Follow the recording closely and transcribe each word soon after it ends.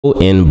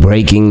In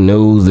breaking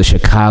news, the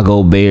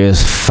Chicago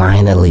Bears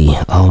finally,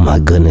 oh my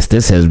goodness,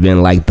 this has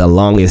been like the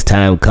longest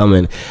time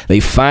coming. They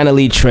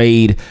finally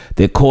trade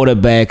their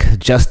quarterback,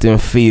 Justin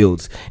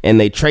Fields, and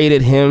they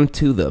traded him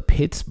to the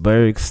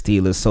Pittsburgh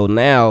Steelers. So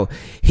now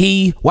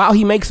while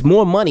he makes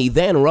more money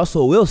than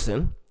Russell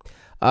Wilson,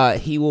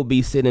 he will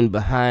be sitting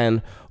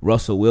behind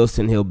Russell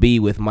Wilson. He'll be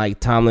with Mike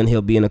Tomlin.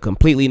 He'll be in a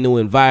completely new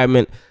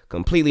environment,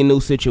 completely new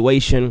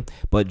situation,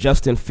 but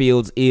Justin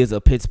Fields is a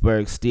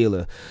Pittsburgh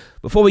Steeler.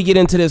 Before we get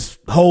into this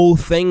whole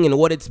thing and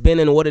what it's been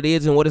and what it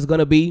is and what it's going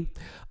to be,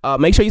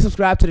 make sure you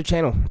subscribe to the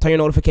channel. Turn your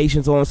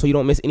notifications on so you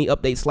don't miss any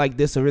updates like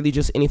this or really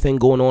just anything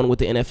going on with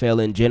the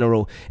NFL in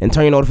general. And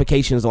turn your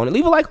notifications on. And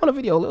leave a like on the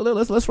video.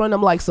 Let's run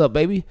them likes up,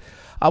 baby.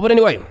 But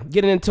anyway,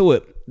 getting into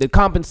it, the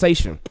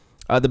compensation.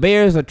 The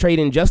Bears are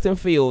trading Justin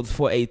Fields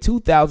for a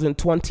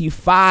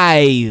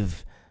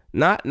 2025,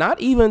 not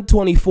even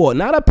 24,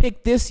 not a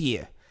pick this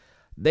year.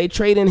 They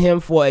trading him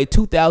for a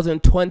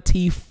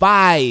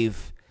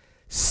 2025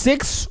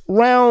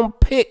 sixth-round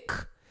pick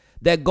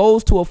that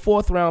goes to a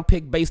fourth-round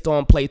pick based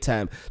on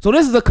playtime. So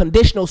this is a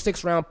conditional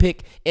sixth-round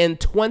pick in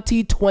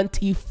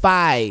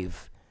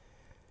 2025.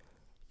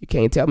 You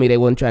can't tell me they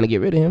wasn't trying to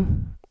get rid of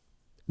him.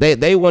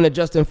 They wanted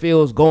Justin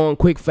Fields going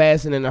quick,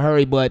 fast, and in a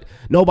hurry, but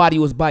nobody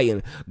was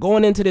biting.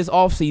 Going into this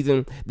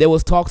offseason, there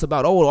was talks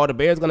about, are the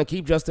Bears going to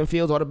keep Justin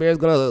Fields? Are the Bears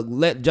going to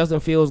let Justin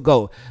Fields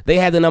go? They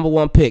had the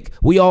 #1 pick.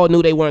 We all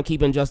knew they weren't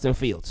keeping Justin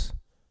Fields.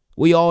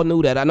 We all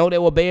knew that. I know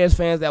there were Bears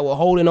fans that were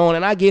holding on,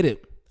 and I get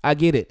it. I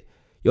get it.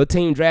 Your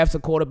team drafts a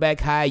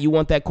quarterback high. You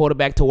want that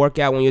quarterback to work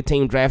out when your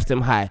team drafts them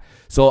high.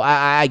 So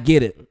I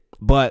get it.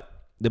 But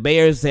the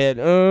Bears said,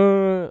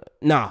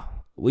 nah,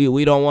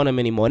 we don't want him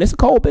anymore. And it's a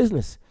cold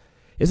business.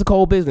 It's a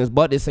cold business,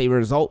 but it's a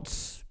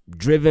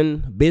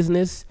results-driven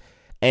business.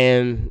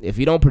 And if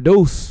you don't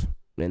produce,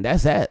 then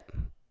that's that.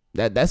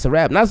 That's a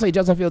wrap. Not to say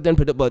Justin Fields didn't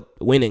produce, but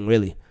winning,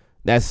 really.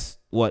 That's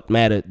what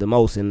mattered the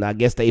most. And I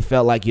guess they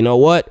felt like, you know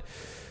what?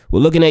 We're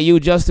looking at you,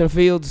 Justin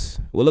Fields.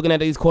 We're looking at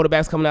these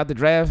quarterbacks coming out the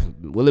draft.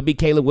 Will it be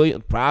Caleb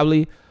Williams?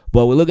 Probably.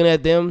 But we're looking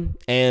at them,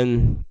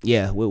 and,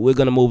 yeah, we're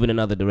going to move in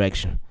another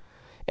direction.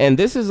 And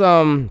this is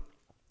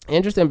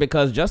interesting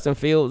because Justin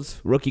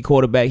Fields, rookie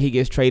quarterback, he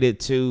gets traded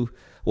to,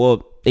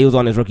 he was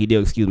on his rookie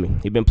deal, excuse me.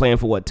 He'd been playing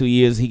for, 2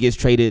 years? He gets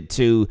traded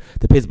to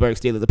the Pittsburgh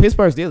Steelers. The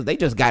Pittsburgh Steelers, they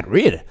just got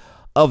rid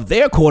of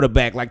their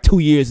quarterback 2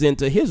 years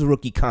into his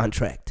rookie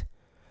contract,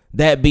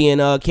 that being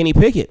Kenny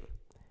Pickett.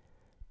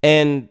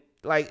 And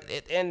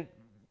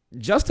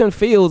Justin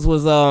Fields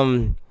was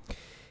over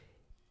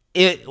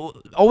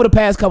the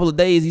past couple of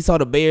days, he saw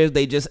the Bears,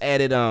 they just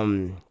added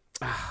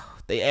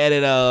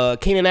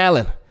Keenan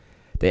Allen.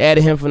 They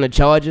added him from the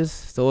Chargers,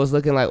 so it's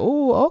looking like,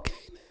 oh, okay,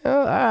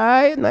 all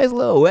right, nice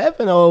little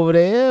weapon over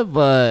there,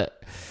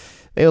 but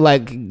they were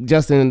like,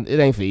 Justin, it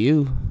ain't for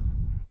you.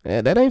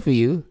 Yeah, that ain't for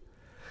you.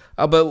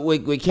 But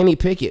with Kenny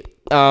Pickett,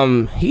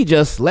 he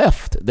just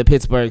left the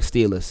Pittsburgh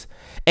Steelers,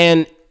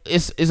 and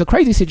it's a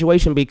crazy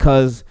situation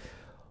because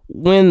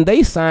when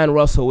they signed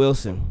Russell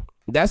Wilson,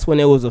 that's when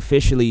it was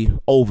officially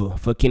over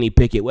for Kenny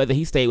Pickett, whether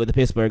he stayed with the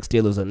Pittsburgh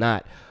Steelers or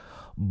not.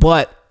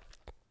 But,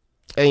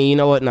 and you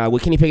know what?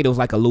 With Kenny Pickett, it was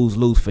like a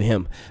lose-lose for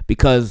him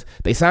because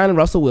they signed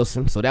Russell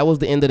Wilson, so that was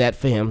the end of that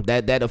for him.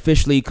 That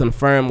officially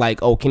confirmed,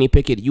 Kenny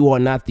Pickett, you are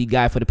not the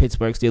guy for the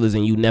Pittsburgh Steelers,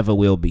 and you never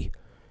will be.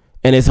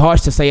 And it's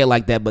harsh to say it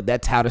like that, but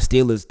that's how the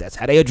Steelers, that's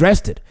how they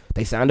addressed it.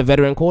 They signed a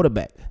veteran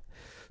quarterback.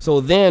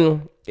 So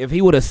then, if he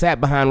would have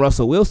sat behind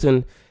Russell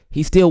Wilson,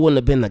 he still wouldn't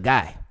have been the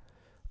guy.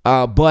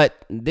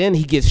 But then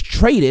he gets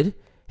traded.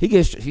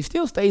 He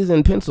still stays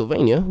in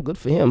Pennsylvania. Good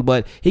for him.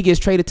 But he gets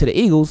traded to the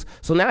Eagles.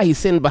 So now he's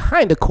sitting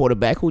behind a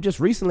quarterback who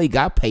just recently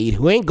got paid,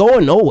 who ain't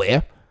going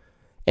nowhere.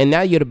 And now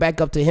you're the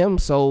backup to him.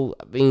 So,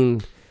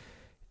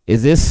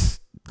 is this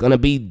going to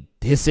be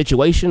his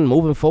situation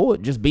moving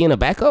forward? Just being a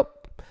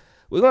backup?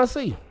 We're going to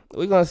see.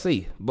 We're going to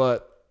see.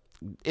 But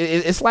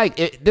it's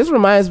like, this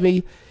reminds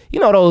me,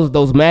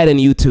 those Madden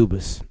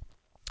YouTubers.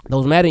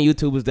 Those Madden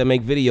YouTubers that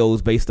make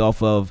videos based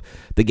off of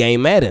the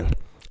game Madden.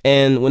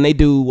 And when they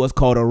do what's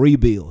called a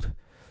rebuild.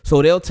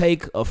 So they'll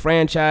take a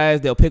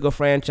franchise, they'll pick a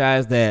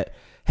franchise that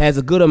has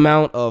a good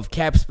amount of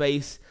cap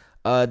space,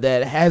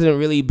 that hasn't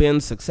really been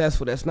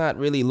successful, that's not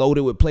really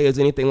loaded with players,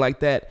 anything like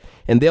that,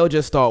 and they'll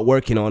just start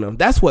working on them.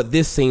 That's what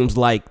this seems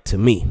like to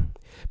me.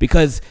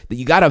 Because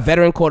you got a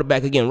veteran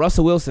quarterback. Again,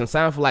 Russell Wilson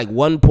signed for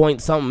 1 point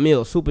something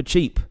mil, super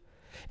cheap.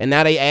 And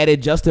now they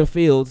added Justin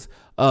Fields,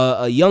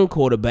 a young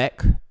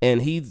quarterback,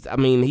 and he's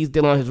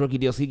still on his rookie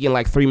deal, so he's getting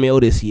 $3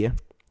 million this year.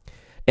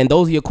 And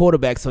those are your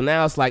quarterbacks. So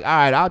now it's like, all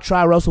right, I'll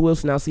try Russell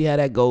Wilson. I'll see how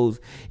that goes.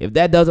 If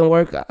that doesn't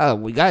work,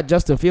 we got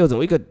Justin Fields, and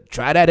we could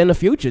try that in the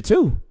future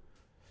too.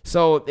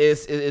 So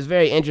it's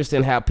very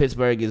interesting how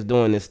Pittsburgh is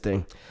doing this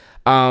thing.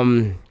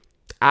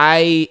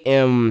 I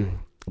am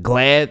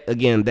glad,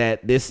 again,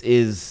 that this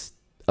is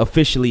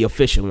officially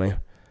official, man.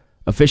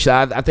 Official.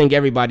 I think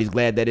everybody's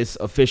glad that it's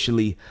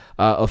officially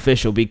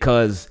official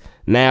because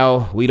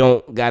now we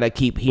don't got to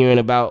keep hearing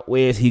about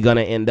where is he going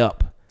to end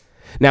up.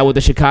 Now with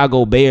the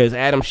Chicago Bears,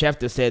 Adam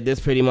Schefter said this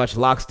pretty much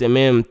locks them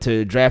in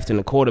to drafting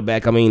a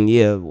quarterback. I mean,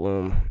 yeah,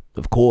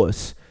 of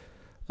course,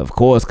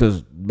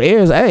 because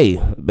Bears,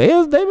 they've been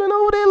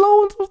over there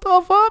loading some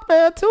stuff up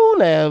now too,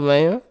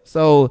 man.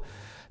 So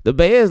the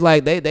Bears,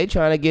 like they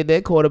trying to get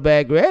their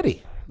quarterback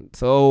ready.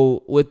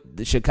 So with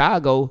the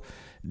Chicago,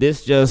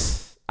 this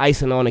just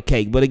icing on the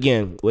cake. But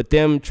again, with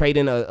them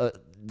trading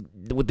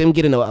with them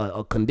getting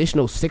a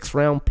conditional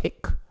 6th-round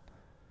pick.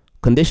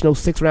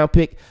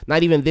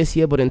 Not even this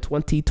year, but in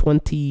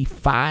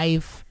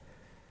 2025.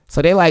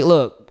 So they like,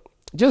 look,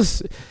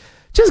 just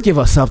give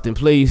us something,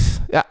 please.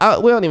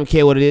 We don't even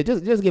care what it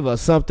is. Just give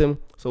us something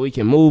so we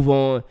can move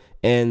on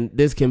and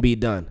this can be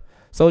done.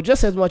 So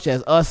just as much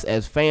as us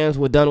as fans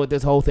were done with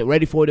this whole thing,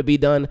 ready for it to be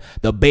done,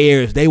 the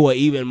Bears, they were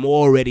even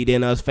more ready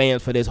than us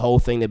fans for this whole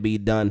thing to be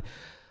done.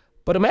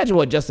 But imagine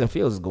what Justin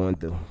Fields is going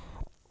through.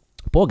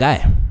 Poor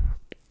guy.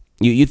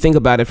 You think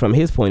about it from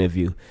his point of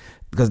view.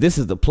 Because this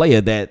is the player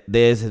that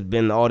there's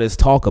been all this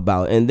talk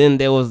about. And then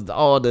there was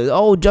all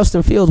the,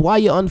 Justin Fields, why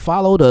you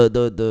unfollow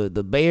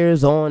the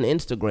Bears on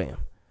Instagram?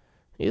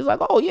 He's like,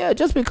 oh, yeah,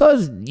 just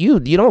because you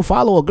don't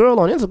follow a girl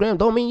on Instagram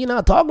don't mean you're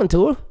not talking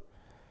to her.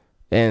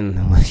 And,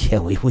 yeah,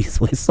 we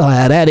saw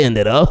how that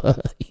ended up.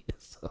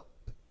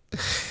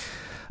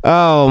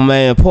 Oh,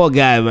 man, poor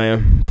guy,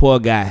 man. Poor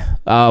guy.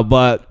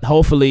 But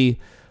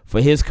hopefully,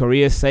 for his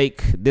career's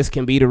sake, this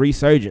can be the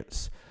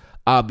resurgence.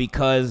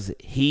 Because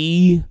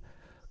he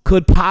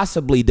could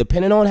possibly,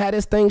 depending on how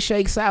this thing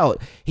shakes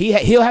out,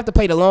 he'll have to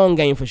play the long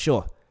game for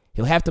sure.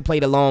 He'll have to play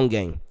the long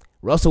game.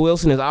 Russell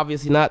Wilson is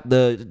obviously not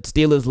the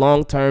Steelers'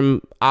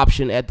 long-term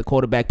option at the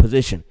quarterback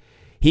position.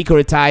 He could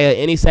retire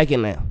any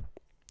second now.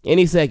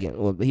 Any second.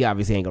 Well, he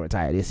obviously ain't going to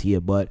retire this year,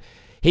 but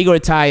he could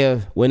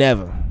retire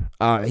whenever.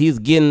 He's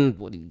getting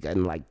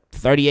like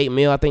 $38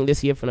 million, I think,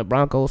 this year from the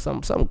Broncos,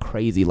 something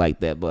crazy like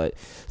that. But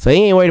so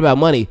he ain't worried about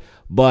money,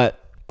 but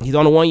he's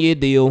on a 1-year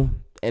deal.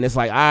 And it's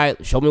like, all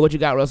right, show me what you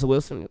got, Russell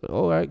Wilson.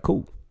 All right,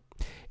 cool.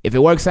 If it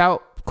works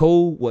out,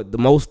 cool. What the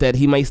most that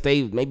he may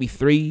stay, maybe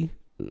 2-3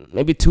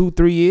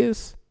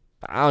 years.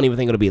 I don't even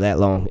think it'll be that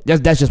long.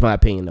 That's just my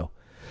opinion, though.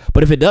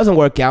 But if it doesn't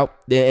work out,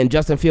 and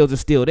Justin Fields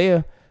is still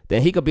there,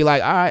 then he could be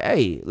like, all right,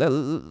 hey,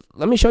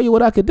 let me show you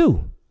what I could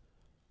do.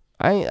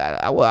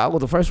 I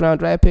was a 1st-round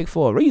draft pick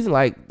for a reason.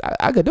 Like,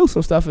 I could do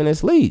some stuff in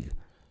this league.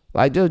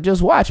 Like,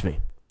 just watch me.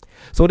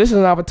 So this is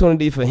an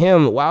opportunity for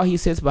him while he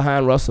sits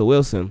behind Russell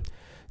Wilson,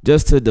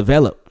 just to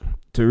develop,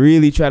 to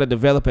really try to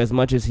develop as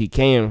much as he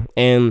can.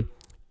 And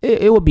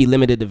it would be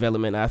limited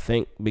development, I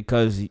think,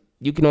 because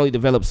you can only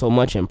develop so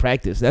much in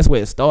practice. That's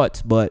where it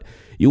starts, but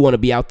you want to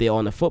be out there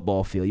on the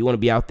football field. You want to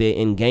be out there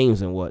in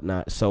games and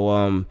whatnot. So,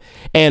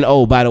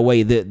 and by the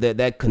way,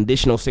 that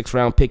conditional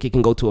 6th-round pick, it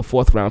can go to a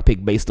 4th-round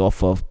pick based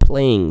off of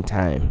playing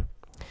time.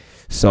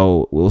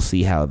 So we'll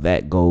see how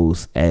that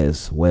goes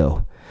as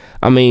well.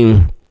 I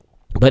mean,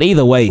 but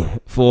either way,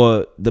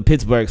 for the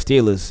Pittsburgh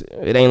Steelers,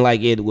 it ain't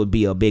like it would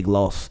be a big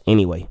loss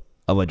anyway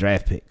of a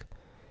draft pick.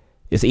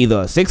 It's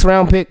either a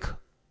 6th-round pick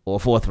or a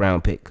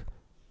 4th-round pick.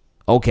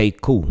 Okay,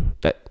 cool.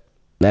 That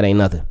ain't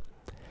nothing.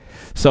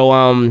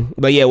 So,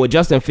 but yeah, with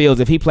Justin Fields,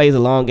 if he plays a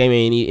long game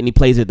and he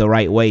plays it the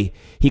right way,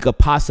 he could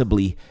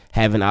possibly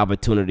have an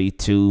opportunity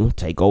to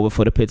take over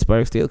for the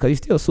Pittsburgh Steelers because he's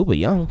still super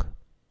young.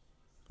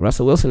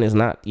 Russell Wilson is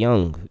not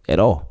young at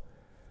all.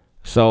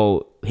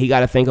 So he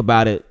got to think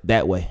about it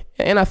that way.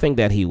 And I think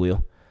that he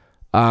will.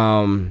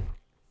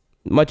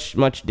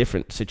 Much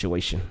different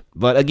situation.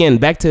 But again,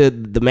 back to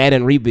the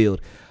Madden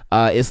rebuild.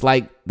 It's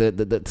like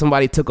the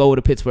somebody took over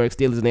the Pittsburgh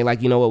Steelers and they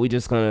like, you know what,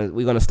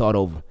 we're gonna start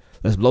over.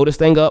 Let's blow this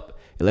thing up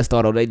and let's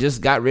start over. They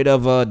just got rid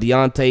of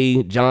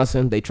Deontay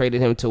Johnson. They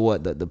traded him to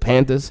the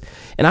Panthers.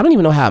 And I don't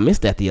even know how I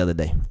missed that the other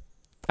day.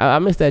 I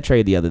missed that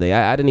trade the other day.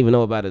 I didn't even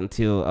know about it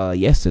until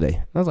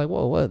yesterday. I was like,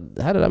 whoa, what?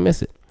 How did I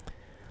miss it?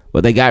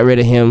 But they got rid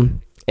of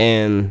him.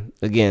 And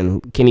again,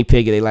 Kenny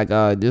Pickett, they like,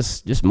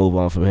 just move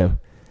on from him.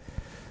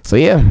 So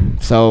yeah,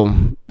 so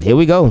here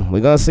we go.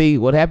 We're gonna see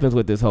what happens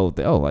with this whole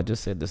thing. Oh, I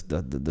just said this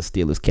the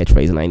Steelers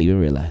catchphrase and I didn't even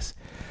realize.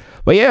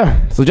 But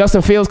yeah, so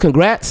Justin Fields,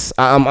 congrats.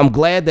 I'm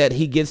glad that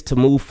he gets to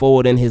move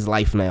forward in his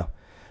life now,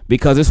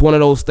 because it's one of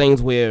those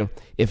things where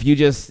if you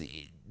just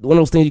one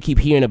of those things you keep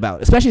hearing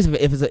about, especially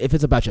if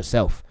it's about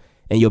yourself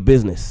and your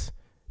business,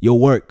 your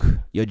work,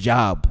 your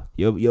job,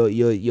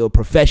 your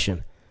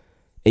profession.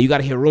 And you got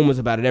to hear rumors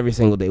about it every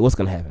single day. What's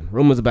going to happen?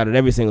 Rumors about it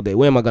every single day.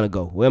 Where am I going to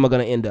go? Where am I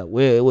going to end up?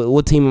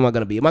 What team am I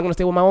going to be? Am I going to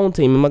stay with my own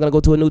team? Am I going to go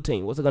to a new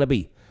team? What's it going to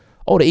be?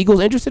 Oh, the Eagles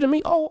interested in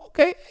me? Oh,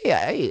 okay.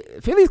 Yeah, hey,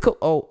 Philly's cool.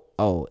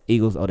 Oh,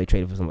 Eagles. Oh, they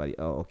traded for somebody.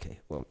 Oh, okay.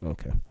 Well,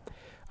 okay. All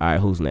right,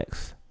 who's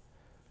next?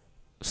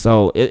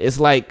 So it's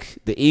like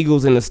the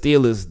Eagles and the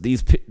Steelers,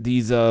 these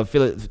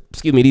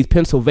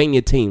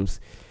Pennsylvania teams.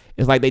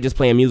 It's like they just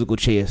playing musical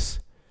chairs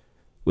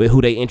with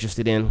who they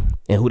interested in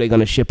and who they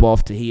gonna ship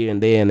off to here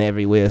and there and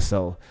everywhere.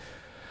 So,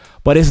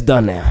 but it's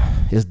done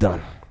now. It's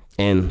done,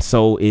 and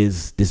so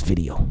is this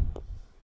video.